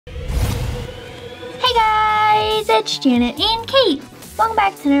guys, it's Janet and Kate. Welcome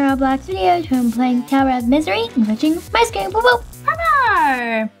back to the Roblox video where I'm playing Tower of Misery and glitching my screen. Woo woo!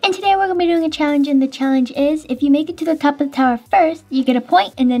 And today we're going to be doing a challenge, and the challenge is if you make it to the top of the tower first, you get a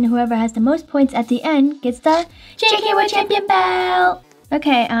point, and then whoever has the most points at the end gets the JK Champion belt.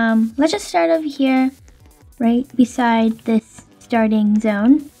 Okay, let's just start over here, right beside this starting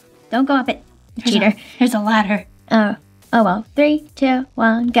zone. Don't go up it, cheater. There's a ladder. Oh well. 3, 2,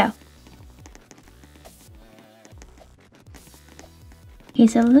 1, go. Okay,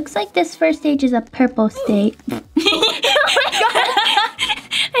 so it looks like this first stage is a purple stage. Oh my god!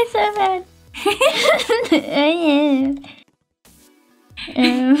 I'm so bad. I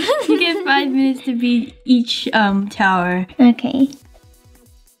am. You get 5 minutes to beat each tower. Okay.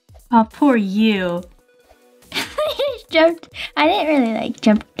 Oh, poor you. I just jumped. I didn't really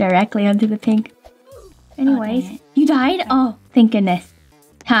jump directly onto the pink. Anyways, you died? Oh, thank goodness.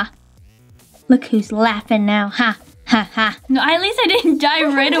 Ha. Look who's laughing now. Ha. Ha ha. No, at least I didn't die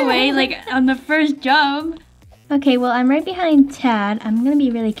right away, on the first jump. Okay, well, I'm right behind Tad. I'm gonna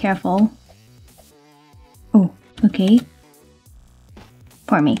be really careful. Oh, okay.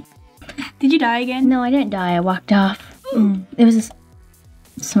 Poor me. Did you die again? No, I didn't die. I walked off. It was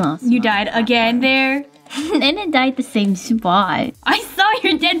a small. You died again there? I didn't die at the same spot. I saw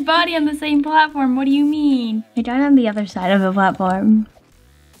your dead body on the same platform. What do you mean? I died on the other side of the platform.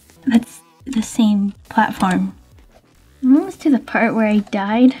 That's the same platform. I'm almost to the part where I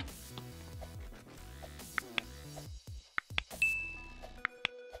died.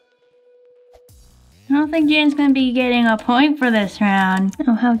 I don't think Jane's gonna be getting a point for this round.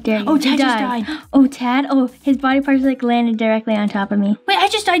 Oh, how dare you. Oh, Tad just died. Oh, Tad? Oh, his body parts landed directly on top of me. Wait, I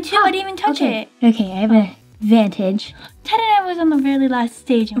just died too. I didn't even touch it. Okay, I have an advantage. Tad and I was on the very last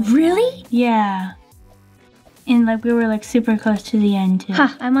stage. Really? Yeah. And we were super close to the end too.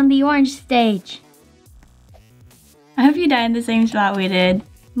 Ha, I'm on the orange stage. I hope you die in the same spot we did.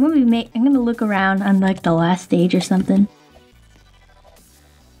 I'm gonna look around on the last stage or something.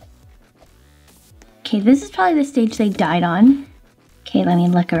 Okay, this is probably the stage they died on. Okay, let me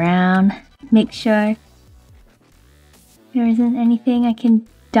look around. Make sure there isn't anything I can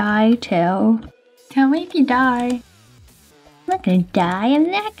die to. Tell me if you die. I'm not gonna die. I'm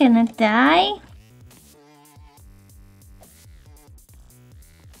not gonna die.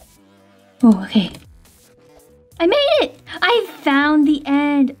 Oh, okay. I made it! I found the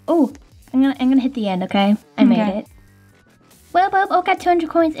end. Oh, I'm gonna hit the end, okay? I made it. Well, got 200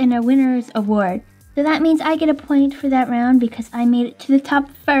 coins and a winner's award. So that means I get a point for that round because I made it to the top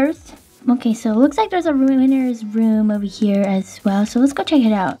first. Okay, so it looks like there's a winner's room over here as well. So let's go check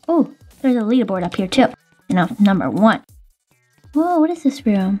it out. Oh, there's a leaderboard up here too. And I'm number 1. Whoa, what is this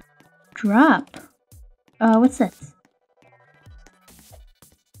room? Drop. What's this?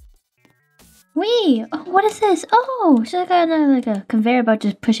 Wait, oh, what is this? Oh, so a conveyor belt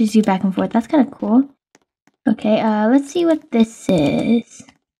just pushes you back and forth. That's kind of cool. Okay, let's see what this is.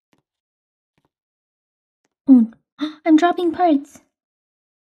 Oh, I'm dropping parts.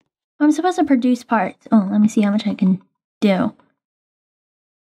 I'm supposed to produce parts. Oh, let me see how much I can do.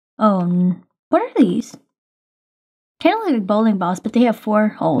 Oh, what are these? Kind of like bowling balls, but they have 4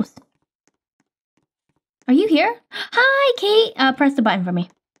 holes. Are you here? Hi, Kate. Press the button for me.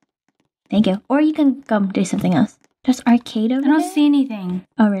 Thank you. Or you can go do something else. There's arcade over there? I don't see anything.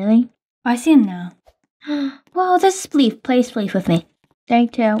 Oh, really? Oh, I see him now. Well, this is Spleef. Play Spleef with me. 3,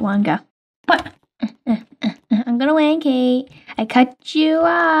 2, 1, go. What? I'm gonna win, Kate. I cut you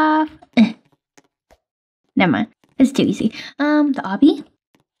off. Never mind. It's too easy. The obby?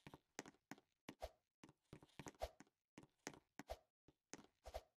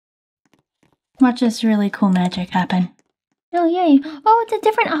 Watch this really cool magic happen. Oh, yay. Oh, it's a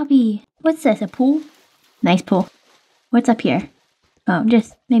different obby. What's this, a pool? Nice pool. What's up here? Oh,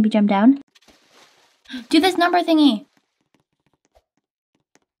 just maybe jump down. Do this number thingy.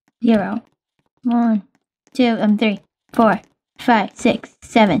 0, 1, 2, 3, 4, 5, 6,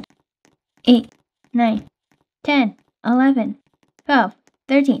 7, 8, 9, 10, 11, 12,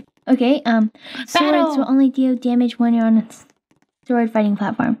 13. Okay, swords will only deal damage when you're on a sword fighting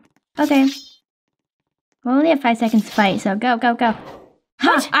platform. Okay. We only have 5 seconds to fight, so go, go, go.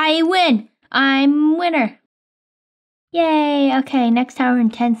 Ha! I win! I'm winner! Yay! Okay, next tower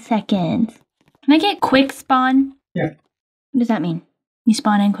in 10 seconds. Can I get quick spawn? Yeah. What does that mean? You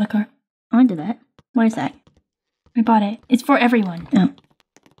spawn in quicker. I want to do that. What is that? I bought it. It's for everyone. Oh.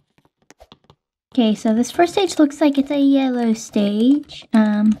 Okay, so this first stage looks like it's a yellow stage.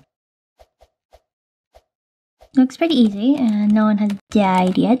 Looks pretty easy, and no one has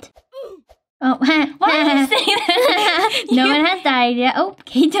died yet. Oh, Why did you say that? No one has died yet. Oh,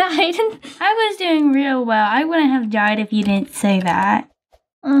 Kate died. I was doing real well. I wouldn't have died if you didn't say that.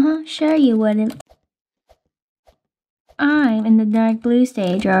 Sure you wouldn't. I'm in the dark blue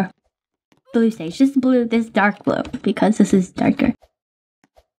stage, or blue stage. Just blue, this dark blue, because this is darker.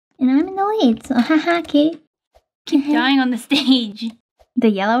 And I'm in the lead, so haha, Kate. Keep dying on the stage. The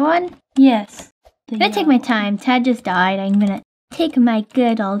yellow one? Yes. I'm gonna take my time. Tad just died. I'm gonna take my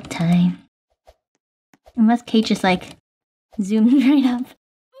good old time. Unless Kate just like zoomed right up.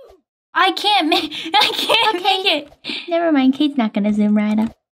 I can't make it. Never mind, Kate's not gonna zoom right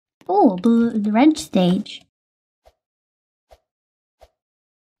up. Oh, the red stage.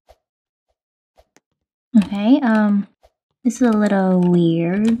 Okay, this is a little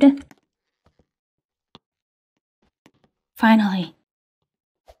weird. Finally.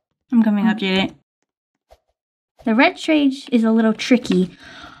 I'm coming up, Jaden. The red stage is a little tricky.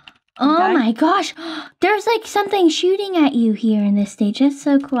 Oh my gosh, there's like something shooting at you here in this stage. That's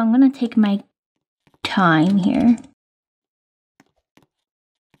so cool. I'm gonna take my time here.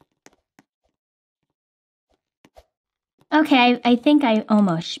 Okay, I think I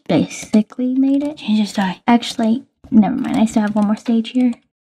almost basically made it. Can you just die? Actually, never mind. I still have one more stage here.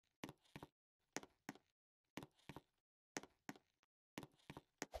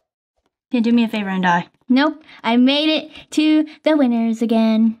 Can you do me a favor and die? Nope, I made it to the winners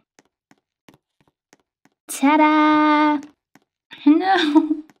again. Ta-da!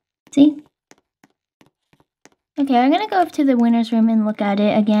 No. See? Okay, I'm gonna go up to the winner's room and look at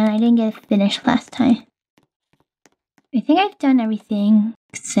it again. I didn't get it finished last time. I think I've done everything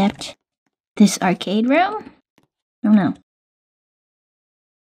except this arcade room? I don't know.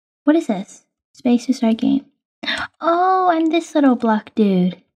 What is this? Space to start game. Oh, I'm this little block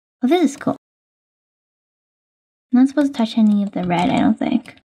dude. Oh, this is cool. I'm not supposed to touch any of the red, I don't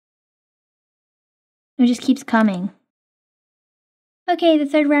think. It just keeps coming. Okay, the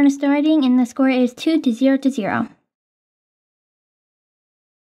third round is starting, and the score is 2-0.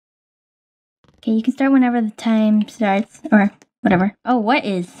 Okay, you can start whenever the time starts, or whatever. Oh, what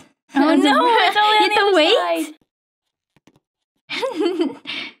is? Oh no, it's only on the other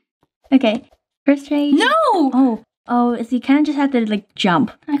side. Okay, first stage. No! Oh, so you kind of just have to, like,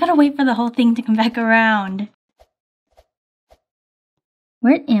 jump. I gotta wait for the whole thing to come back around.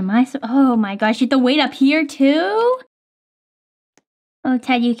 Where am I? Oh my gosh, you have to wait up here too? Oh,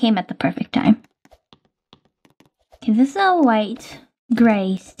 Ted, you came at the perfect time. Okay, this is a white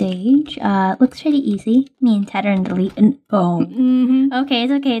gray stage. Looks pretty easy. Me and Ted are in the lead. Okay,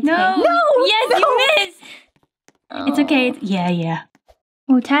 it's okay. No! Okay. No! Yes, you missed! Oh. It's okay. Yeah.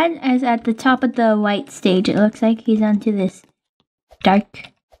 Oh, Ted is at the top of the white stage. It looks like he's onto this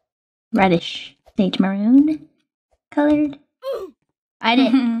dark reddish stage, maroon colored. I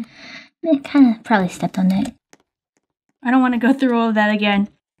didn't. I kind of probably stepped on that. I don't want to go through all of that again.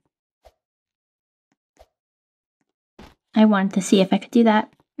 I wanted to see if I could do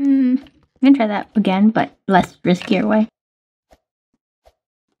that. I'm gonna try that again, but less riskier way.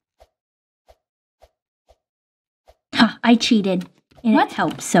 Ha! I cheated. And What? It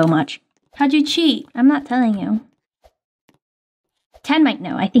helped so much. How'd you cheat? I'm not telling you. Ted might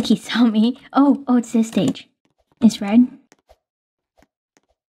know. I think he saw me. Oh, it's this stage. It's red.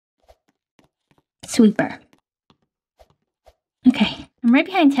 Sweeper. Okay, I'm right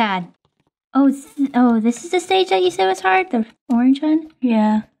behind Tad. Oh, this is the stage that you said was hard? The orange one?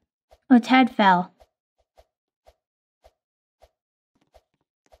 Yeah. Oh, Tad fell.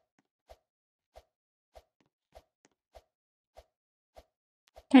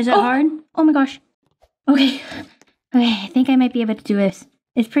 Is that hard? Oh my gosh. Okay, I think I might be able to do this.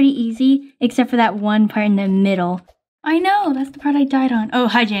 It's pretty easy, except for that one part in the middle. I know, that's the part I died on. Oh,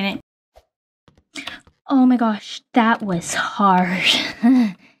 hi, Janet. Oh my gosh, that was hard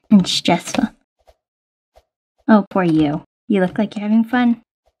and stressful. Oh, poor you. You look like you're having fun.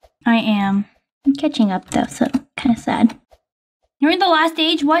 I am. I'm catching up though, so kind of sad. You're in the last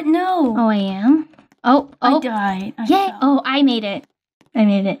stage? What? No. Oh, I am? Oh. I died. Yay! fell. Oh, I made it.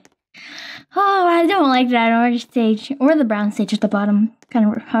 Oh, I don't like that orange stage. Or the brown stage at the bottom. Kind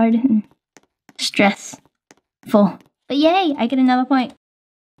of hard and stressful. But yay, I get another point.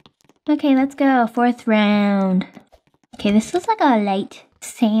 Okay, let's go. Fourth round. Okay, this looks like a light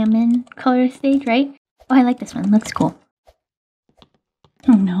salmon color stage, right? Oh, I like this one. Looks cool.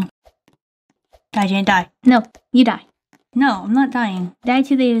 Oh no. Die, Jane, die. No, you die. No, I'm not dying. Die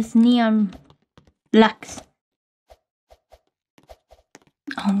to these neon lux.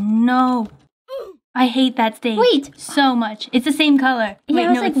 Oh no. I hate that stage. Wait. So much. It's the same color. Yeah, Wait, I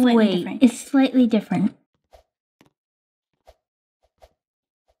was no, like, it's slightly wait, different. it's slightly different.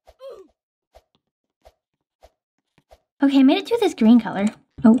 Okay, I made it to this green color.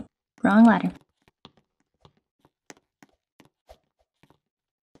 Oh, wrong ladder.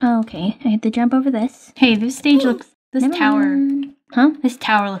 Okay, I have to jump over this. Hey, this stage looks... This Never tower... mind. Huh? This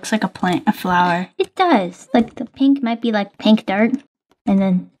tower looks like a plant, a flower. It does. Like, the pink might be like pink dirt. And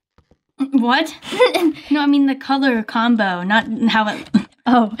then... What? No, I mean the color combo, not how it...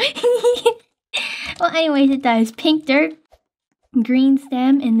 Oh. Well, anyways, it does. Pink dirt, green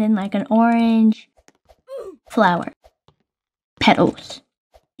stem, and then like an orange flower. Petals.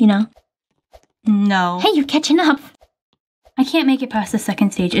 You know? No. Hey, you're catching up. I can't make it past the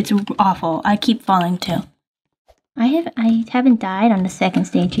second stage. It's awful. I keep falling too. I haven't died on the second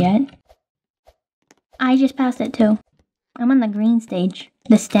stage yet. I just passed it too. I'm on the green stage.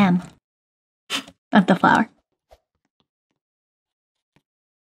 The stem of the flower.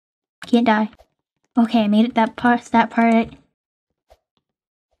 Can't die. Okay, I made it that part.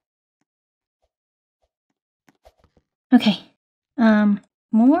 Okay.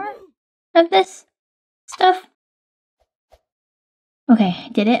 More of this stuff. Okay, I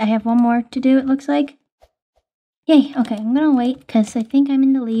did it. I have one more to do, it looks like. Yay, okay, I'm gonna wait, because I think I'm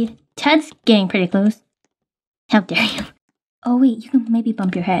in the lead. Ted's getting pretty close. How dare you? Oh, wait, you can maybe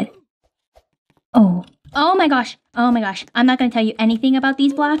bump your head. Oh. Oh my gosh. Oh my gosh. I'm not gonna tell you anything about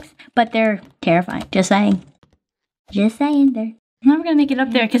these blocks, but they're terrifying. Just saying. Just saying, they're... I'm never gonna make it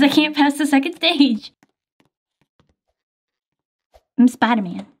up there, because I can't pass the second stage. I'm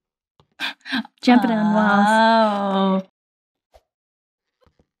Spider-Man. Jumping on walls.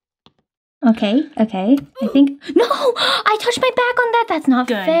 Oh. Okay. I think... No! I touched my back on that! That's not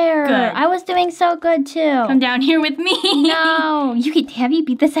fair! Good. I was doing so good, too. Come down here with me. No! Have you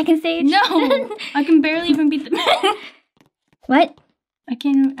beat the second stage? No! I can barely even beat the... What? I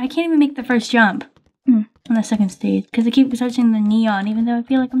can't even make the first jump on the second stage, because I keep touching the neon, even though I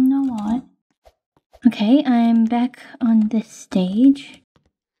feel like I'm not. Okay, I'm back on this stage.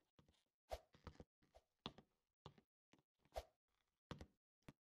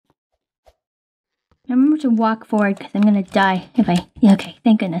 Remember to walk forward because I'm gonna die if I... Yeah, okay,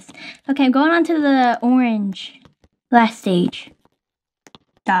 thank goodness. Okay, I'm going on to the orange last stage.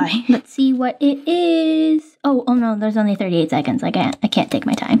 Die. Let's see what it is. Oh no, there's only 38 seconds. I can't take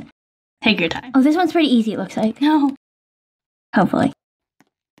my time. Take your time. Oh, this one's pretty easy, it looks like. No. Hopefully.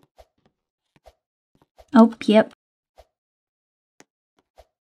 Oh, yep.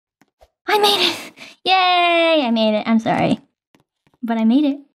 I made it! Yay! I made it. I'm sorry. But I made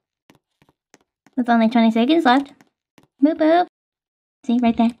it. With only 20 seconds left. Boop boop. See,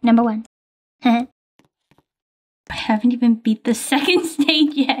 right there. Number 1. I haven't even beat the second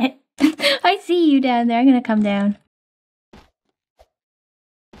stage yet. I see you down there. I'm gonna come down.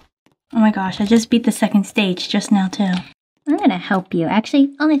 Oh my gosh, I just beat the second stage just now too. I'm gonna help you.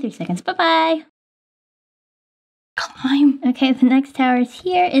 Actually, only 3 seconds. Bye-bye. Climb. Okay, the next tower is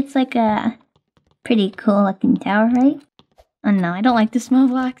here. It's like a pretty cool looking tower, right? Oh no, I don't like the small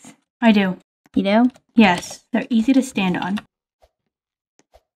blocks. I do. You do? Yes, they're easy to stand on.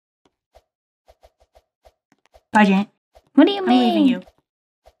 Bye, Jan. What do you mean? I'm leaving you.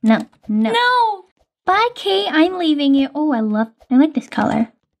 No. No! Bye, Kate. I'm leaving you. Oh, I like this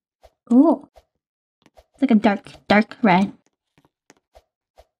color. Ooh. It's like a dark red.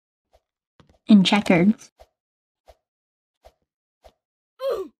 And checkered.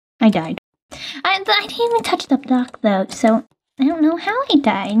 I died. I didn't even touch the block, though, so I don't know how I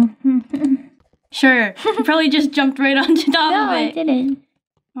died. Sure. You probably just jumped right onto top No, of it. I didn't.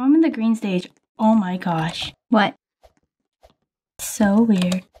 Oh, I'm in the green stage. Oh my gosh. What? So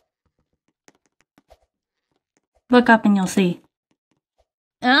weird. Look up and you'll see.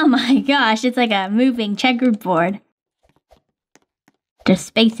 Oh my gosh, it's like a moving checkerboard. There's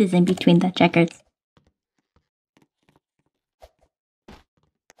spaces in between the checkers.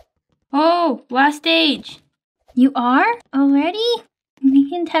 Oh, last stage. You are? Already? We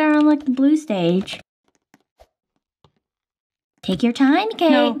can tell her on like the blue stage. Take your time,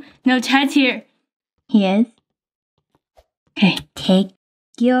 Kate. No, Ted's here. He is? Okay. Take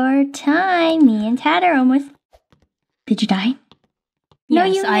your time. Me and Tad are almost... Did you die? No,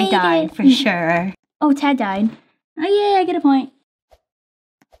 Yes, you I made died it. for sure. Oh, Tad died. Oh yeah, I get a point.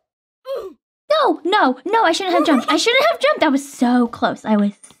 No, I shouldn't have jumped. I shouldn't have jumped. I was so close. I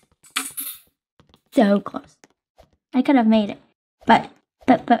was so close. I could have made it. But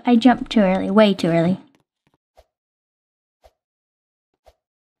I jumped too early. Way too early.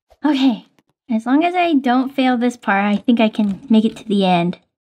 Okay. As long as I don't fail this part, I think I can make it to the end.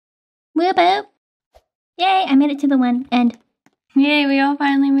 Whoop whoop. Yay, I made it to the end. Yay, we all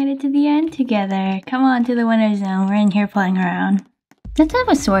finally made it to the end together. Come on to the winner's zone. We're in here playing around. Let's have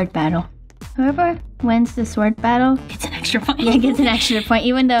a sword battle. Whoever wins the sword battle It's an extra point. yeah, gets an extra point,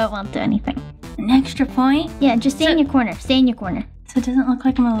 even though it won't do anything. An extra point? Yeah, just stay in your corner. Stay in your corner. So it doesn't look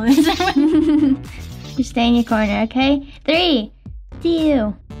like I'm a loser. Just stay in your corner, okay? 3,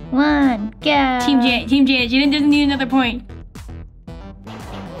 2, 1, go. Team Janet, Janet doesn't need another point.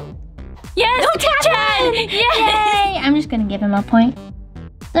 Yes! Oh, Chad! Yes! Yay! I'm just gonna give him a point.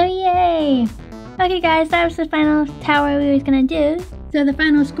 So yay! Okay guys, that was the final tower we was gonna do. So the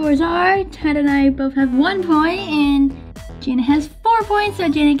final scores are Chad and I both have 1 point and Janet has 4 points, so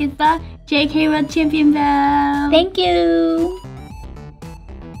Janet gets the JK World Champion belt. Thank you!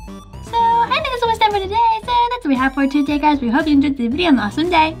 So I think that's almost done for today. So that's what we have for today, guys. We hope you enjoyed the video and an awesome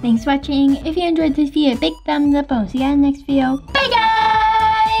day. Thanks for watching. If you enjoyed this video, big thumbs up and we'll see you guys in the next video. Bye guys!